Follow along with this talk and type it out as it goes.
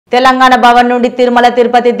తెలంగాణ భవన్ నుండి తిరుమల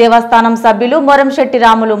తిరుపతి దేవస్థానం సభ్యులు మొరంశెట్టి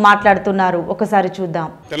రాములు మాట్లాడుతున్నారు. ఒకసారి చూద్దాం.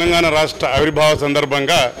 తెలంగాణ రాష్ట్ర ఆవిర్భావ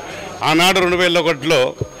సందర్భంగా ఆనాడు 2001లో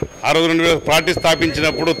ఆ రోజు 2000 పార్టీ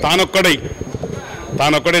స్థాపించినప్పుడు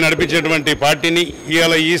తానొక్కడే నడిపించేటువంటి పార్టీని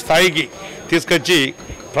ఇవాళ ఈ స్థాయికి తీసుకొచ్చి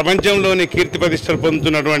ప్రపంచంలోని కీర్తి ప్రతిష్టలు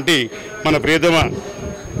పొందుతున్నటువంటి మన ప్రియతమ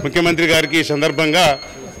ముఖ్యమంత్రి గారికి ఈ సందర్భంగా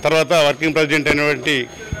తర్వాత వర్కింగ్ ప్రెసిడెంట్ అయినటువంటి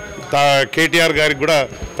కేటీఆర్ గారికి కూడా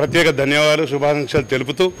ప్రత్యేక ధన్యవాదాలు శుభాకాంక్షలు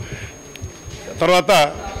తెలుపుతూ తర్వాత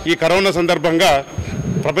ఈ కరోనా సందర్భంగా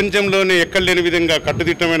ప్రపంచంలోనే ఎక్కడ లేని విధంగా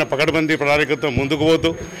కట్టుదిట్టమైన పకడ్బందీ ప్రణాళికతో ముందుకు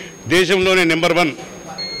పోతూ దేశంలోనే నెంబర్ 1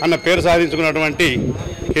 అన్న పేరు సాధించుకున్నటువంటి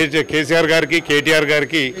కేసీఆర్ గారికి కేటీఆర్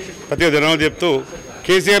గారికి ప్రత్యేక ధన్యవాదాలు చెప్తూ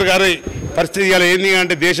కేసీఆర్ గారి పరిస్థితి ఇలా ఏంది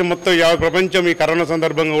అంటే దేశం మొత్తం యావత్ ప్రపంచం ఈ కరోనా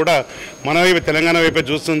సందర్భంగా కూడా మన వైపు తెలంగాణ వైపే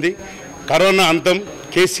చూస్తుంది. కరోనా అంతం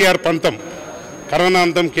కేసీఆర్ పంతం, కరోనా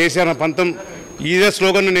అంతం కేసీఆర్ పంతం ఇదే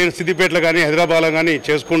స్లోగన్ నేను సిద్దిపేటలో కానీ హైదరాబాద్లో కానీ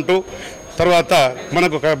చేసుకుంటూ తర్వాత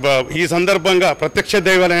మనకు ఈ సందర్భంగా ప్రత్యక్ష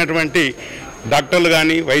దైవాలైనటువంటి డాక్టర్లు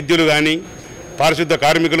కానీ వైద్యులు కానీ పారిశుద్ధ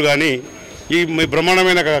కార్మికులు కానీ ఈ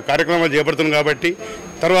బ్రహ్మాండమైన కార్యక్రమాలు చేపడుతున్నాం కాబట్టి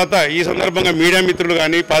తర్వాత ఈ సందర్భంగా మీడియా మిత్రులు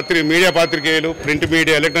కానీ మీడియా పాత్రికేయులు ప్రింట్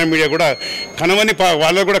మీడియా ఎలక్ట్రానిక్ మీడియా కూడా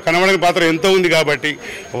వాళ్ళకు కూడా కనబడని పాత్ర ఎంతో ఉంది కాబట్టి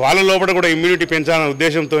వాళ్ళ లోపల కూడా ఇమ్యూనిటీ పెంచాలనే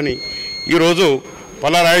ఉద్దేశంతో ఈరోజు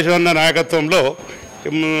పల్లా రాజేశ్వరన్న నాయకత్వంలో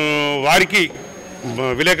వారికి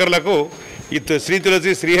విలేకరులకు ఈ శ్రీ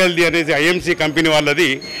తులసి శ్రీ హెల్దీ అనేది ఐఎంసీ కంపెనీ వాళ్ళది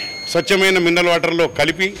స్వచ్ఛమైన మినరల్ వాటర్లో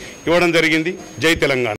కలిపి ఇవ్వడం జరిగింది. జై తెలంగాణ.